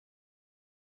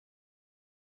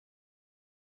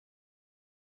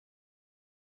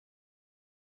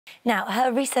Now,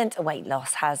 her recent weight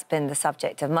loss has been the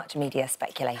subject of much media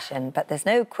speculation, but there's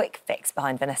no quick fix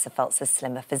behind Vanessa Feltz's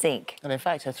slimmer physique. And in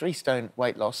fact, her 3-stone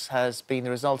weight loss has been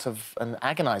the result of an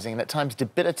agonising and at times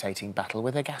debilitating battle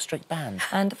with her gastric band.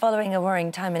 And following a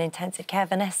worrying time in intensive care,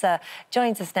 Vanessa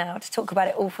joins us now to talk about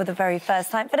it all for the very first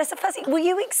time. Vanessa, firstly, were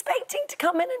you expecting to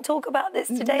come in and talk about this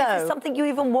today? No. Is this something you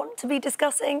even want to be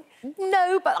discussing?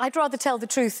 No, but I'd rather tell the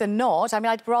truth than not. I mean,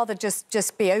 I'd rather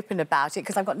just be open about it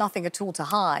because I've got nothing at all to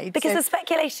hide. Because so... the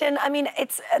speculation, I mean,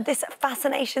 it's this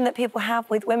fascination that people have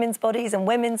with women's bodies and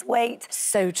women's weight.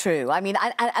 So true. I mean,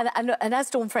 and as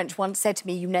Dawn French once said to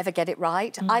me, you never get it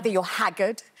right. Either you're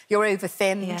haggard, you're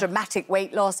over-thin, dramatic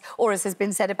weight loss, or as has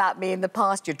been said about me in the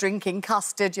past, you're drinking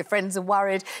custard, your friends are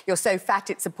worried, you're so fat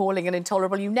it's appalling and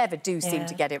intolerable. You never do seem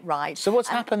to get it right. So what's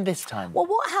happened this time? Well,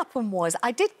 what happened was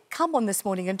I did come on this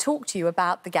morning and talk to you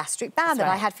about the gastric band that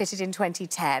I had fitted in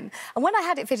 2010. And when I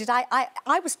had it fitted,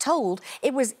 I was told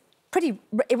it was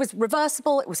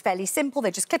reversible, it was fairly simple,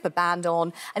 they just clip a band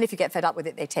on, and if you get fed up with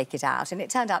it, they take it out. And it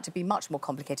turned out to be much more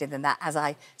complicated than that, as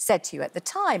I said to you at the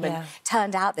time. And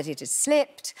turned out that it had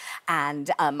slipped, and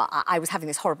I was having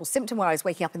this horrible symptom where I was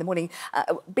waking up in the morning,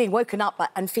 being woken up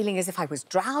and feeling as if I was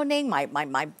drowning.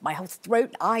 My whole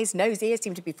throat, eyes, nose, ears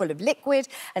seemed to be full of liquid,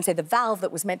 and so the valve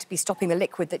that was meant to be stopping the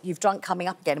liquid that you've drunk coming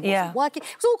up again wasn't working.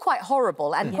 It was all quite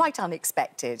horrible and quite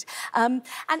unexpected. And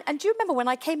do you remember when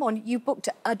I came on, you booked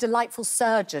a delightful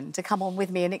surgeon to come on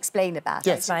with me and explain about it?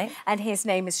 That's right. And his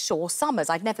name is Shaw Summers.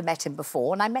 I'd never met him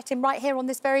before, and I met him right here on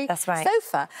this very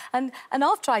sofa. And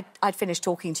after I'd finished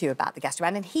talking to you about the gastric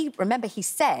band, and he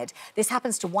said this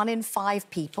happens to 1 in 5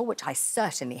 people, which I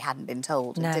certainly hadn't been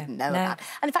told and didn't know about.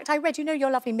 And in fact, I read, you know,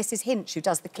 your lovely Mrs. Hinch, who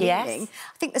does the cleaning.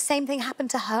 I think the same thing happened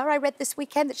to her. I read this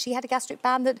weekend that she had a gastric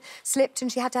band that slipped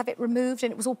and she had to have it removed,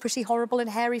 and it was all pretty horrible and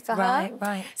hairy for her.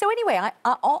 Right. So anyway,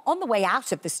 on the way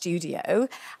out of the studio,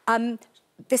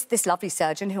 this lovely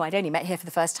surgeon, who I'd only met here for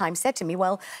the first time, said to me,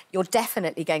 well, you're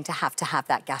definitely going to have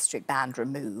that gastric band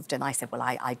removed. And I said, well,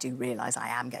 I do realise I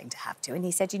am going to have to. And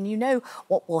he said, and you know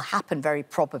what will happen very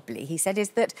probably, he said,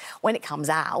 is that when it comes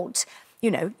out, you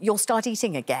know, you'll start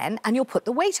eating again and you'll put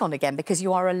the weight on again because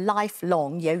you are a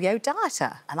lifelong yo-yo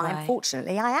dieter. And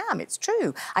unfortunately, I am. It's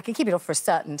true. I can keep it off for a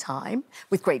certain time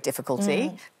with great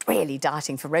difficulty, really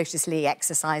dieting ferociously,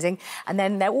 exercising, and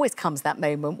then there always comes that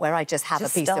moment where I just have a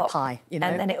piece of pie, you know.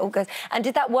 And then it all goes... And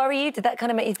did that worry you? Did that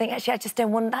kind of make you think, actually, I just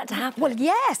don't want that to happen? Well,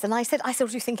 yes. And I said, do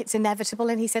you think it's inevitable?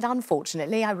 And he said,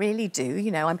 unfortunately, I really do. You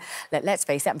know, let's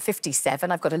face it, I'm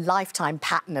 57. I've got a lifetime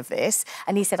pattern of this.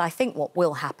 And he said, I think what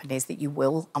will happen is that you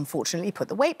will, unfortunately, put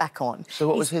the weight back on. So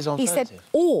what was his alternative? He said,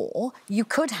 or you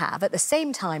could have, at the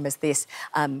same time as this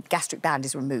gastric band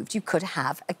is removed, you could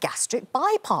have a gastric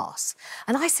bypass.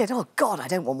 And I said, oh, God, I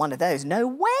don't want one of those. No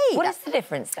way. What is the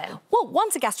difference, then? Well,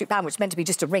 one's a gastric band, which is meant to be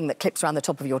just a ring that clips around the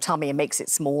top of your tummy and makes it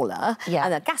smaller.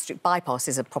 And a gastric bypass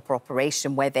is a proper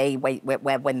operation where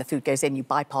where when the food goes in, you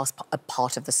bypass a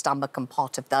part of the stomach and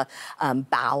part of the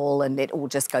bowel, and it all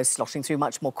just goes sloshing through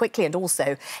much more quickly. And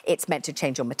also, it's meant to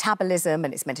change your metabolism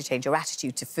and it's meant to change your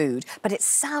attitude to food. But it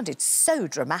sounded so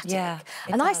dramatic.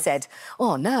 And I said,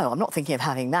 oh, no, I'm not thinking of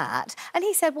having that. And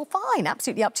he said, well, fine,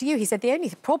 absolutely up to you. He said, the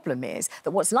only problem is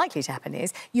that what's likely to happen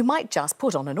is you might just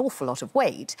put on an awful lot of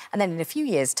weight, and then in a few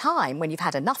years' time, when you've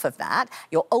had enough of that,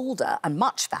 you're older and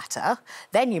much fatter,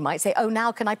 then you might say, oh,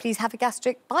 now can I please have a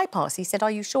gastric bypass? He said, are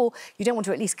you sure you don't want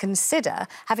to at least consider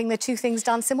having the two things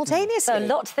done simultaneously? So a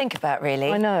lot to think about,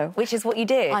 really. I know. Which is what you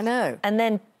did. I know. And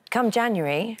then come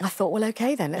January... I thought, well,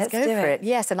 OK, then, let's go for it.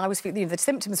 Yes, and I was feeling, you know, the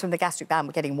symptoms from the gastric band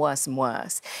were getting worse and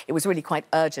worse. It was really quite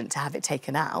urgent to have it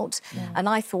taken out. And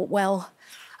I thought, well...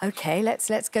 OK,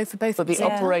 let's go for both. But the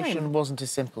operation wasn't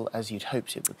as simple as you'd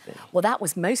hoped it would be. Well, that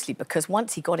was mostly because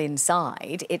once he got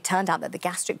inside, it turned out that the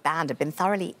gastric band had been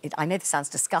thoroughly, I know this sounds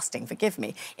disgusting, forgive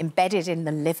me, embedded in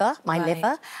the liver, my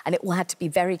liver, and it all had to be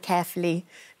very carefully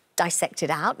dissected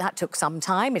out. That took some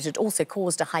time. It had also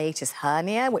caused a hiatus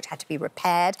hernia, which had to be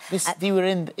repaired. You were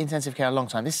in intensive care a long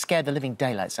time. This scared the living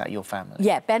daylights out of your family.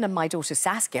 Yeah, Ben and my daughter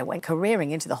Saskia went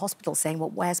careering into the hospital saying,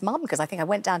 well, where's Mum? Because I think I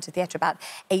went down to the theatre about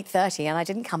 8:30 and I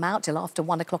didn't come out till after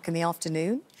 1 o'clock in the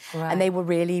afternoon. And they were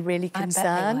really, really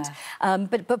concerned.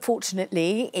 But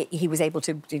fortunately, he was able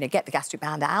to, you know, get the gastric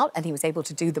band out, and he was able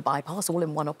to do the bypass all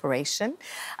in one operation.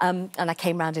 And I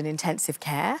came round in intensive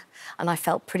care, and I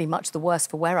felt pretty much the worse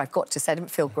for wear. I've got to say, I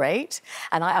didn't feel great.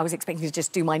 And I was expecting to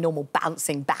just do my normal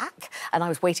bouncing back, and I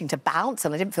was waiting to bounce,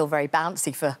 and I didn't feel very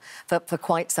bouncy for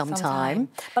quite some time.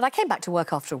 But I came back to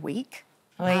work after a week.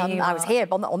 I was here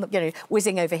on the, you know,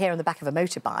 whizzing over here on the back of a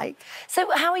motorbike. So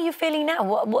how are you feeling now?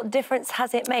 What difference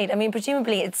has it made? I mean,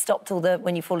 presumably it stopped all the,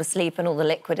 when you fall asleep and all the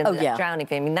liquid and the drowning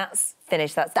thing. I mean, that's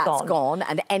finished, that's gone. That's gone,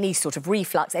 and any sort of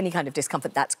reflux, any kind of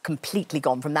discomfort, that's completely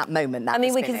gone from that moment. I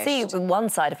mean, we can see one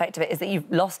side effect of it is that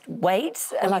you've lost weight.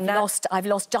 Well, I've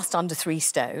lost just under 3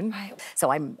 stone,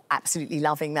 so I'm absolutely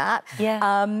loving that.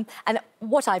 Yeah. And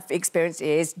what I've experienced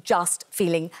is just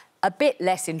feeling a bit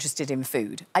less interested in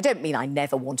food. I don't mean I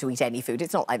never want to eat any food.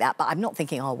 It's not like that. But I'm not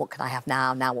thinking, oh, what could I have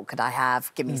now? Now what could I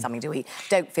have? Give me something to eat.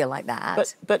 Don't feel like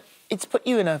that. But it's put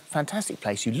you in a fantastic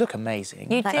place. You look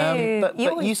amazing. You do. But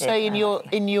you say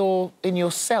in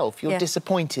yourself, you're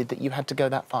disappointed that you had to go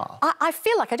that far. I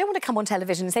feel like I don't want to come on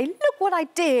television and say, look what I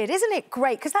did, isn't it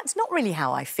great? Because that's not really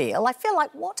how I feel. I feel like,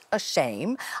 what a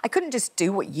shame. I couldn't just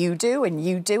do what you do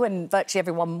and virtually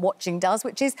everyone watching does,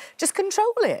 which is just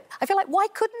control it. I feel like, why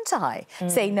couldn't I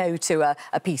say no to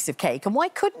a piece of cake? And why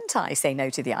couldn't I say no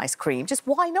to the ice cream? Just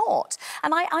why not?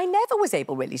 And I never was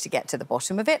able really to get to the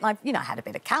bottom of it. And I had a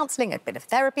bit of counselling, a bit of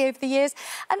therapy over the years,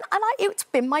 and it's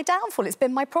been my downfall. It's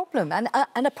been my problem, and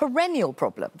a perennial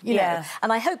problem, you know.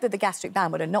 And I hope that the gastric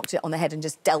ban would have knocked it on the head and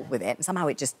just dealt with it, and somehow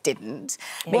it just didn't.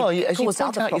 Well, as you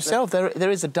point out yourself, there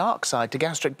is a dark side to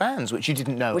gastric bans, which you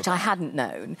didn't know. Which I hadn't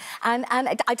known. And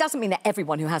it doesn't mean that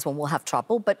everyone who has one will have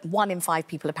trouble, but 1 in 5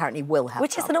 people apparently will have trouble.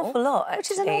 Which is an awful lot, actually.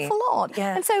 Which is an awful lot.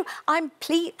 Yeah. And so I'm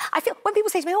pleased. I feel, when people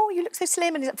say to me, oh, you look so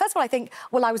slim, and first of all, I think,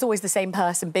 well, I was always the same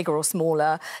person, bigger or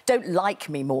smaller. Don't like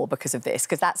me more because of this,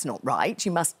 because that's not right.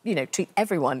 You must, you know, treat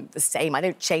everyone the same. I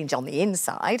don't change on the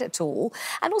inside at all.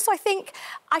 And also,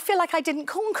 I feel like I didn't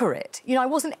conquer it. You know, I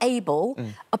wasn't able,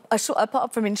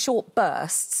 apart from in short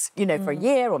bursts, you know, for a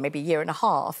year or maybe a year and a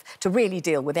half, to really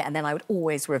deal with it. And then I would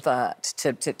always revert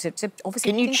to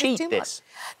obviously... Can you cheat this?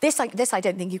 This I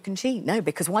don't think you can cheat, no,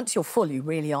 because once you're full, you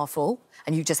really are full,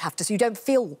 and you just have to... So you don't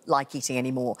feel like eating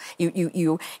anymore.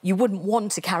 You wouldn't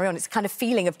want to carry on. It's a kind of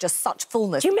feeling of just such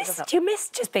fullness. Do you miss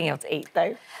just being able to eat,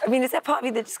 though? I mean, is there part of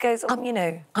you that just goes, you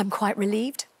know... I'm quite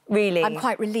relieved. Really? I'm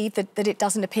quite relieved that it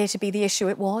doesn't appear to be the issue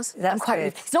it was. That's good.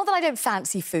 It's not that I don't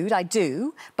fancy food, I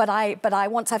do, but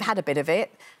once I've had a bit of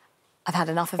it, I've had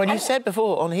enough of it. Well, you said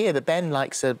before on here that Ben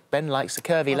likes a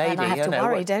curvy lady. Then I have to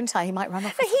worry, don't I? He might run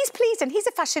off. But he's pleased, and he's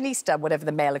a fashionista, whatever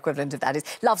the male equivalent of that is.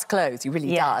 Loves clothes, he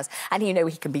really does. And, you know,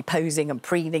 he can be posing and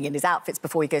preening in his outfits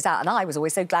before he goes out. And I was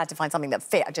always so glad to find something that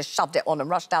fit. I just shoved it on and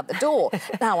rushed out the door.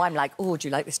 Now I'm like, oh, do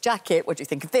you like this jacket? What do you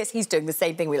think of this? He's doing the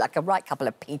same thing with, like, a right couple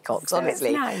of peacocks, so honestly.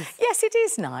 It's nice. Yes, it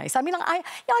is nice. I mean, I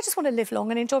just want to live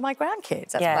long and enjoy my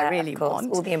grandkids. That's what I really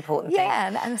want. All the important things.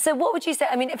 Yeah. So what would you say?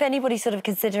 I mean, if anybody's sort of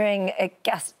considering a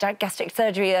gastric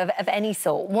surgery of any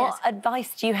sort, what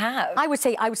advice do you have? I would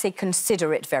say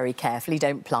consider it very carefully.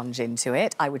 Don't plunge into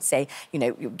it. I would say, you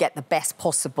know, you get the best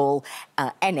possible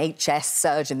NHS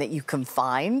surgeon that you can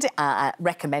find,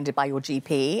 recommended by your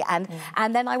GP,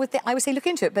 and then I would say look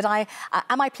into it. But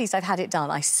am I pleased I've had it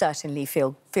done? I certainly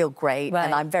feel great,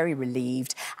 and I'm very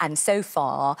relieved. And so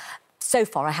far,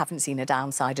 I haven't seen a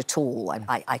downside at all,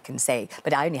 I can say.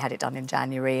 But I only had it done in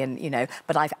January, and, you know,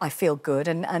 but I feel good.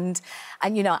 And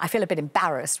you know, I feel a bit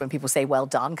embarrassed when people say, well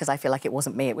done, because I feel like it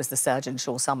wasn't me, it was the surgeon,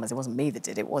 Shaw Summers. It wasn't me that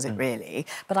did it, was it really?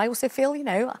 But I also feel, you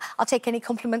know, I'll take any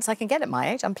compliments I can get at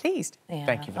my age. I'm pleased. Yeah.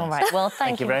 Thank you, Vanessa. All right, well,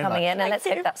 thank you for coming in. And let's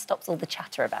Thank hope that stops all the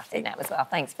chatter about it now as well.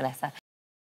 Thanks, Vanessa.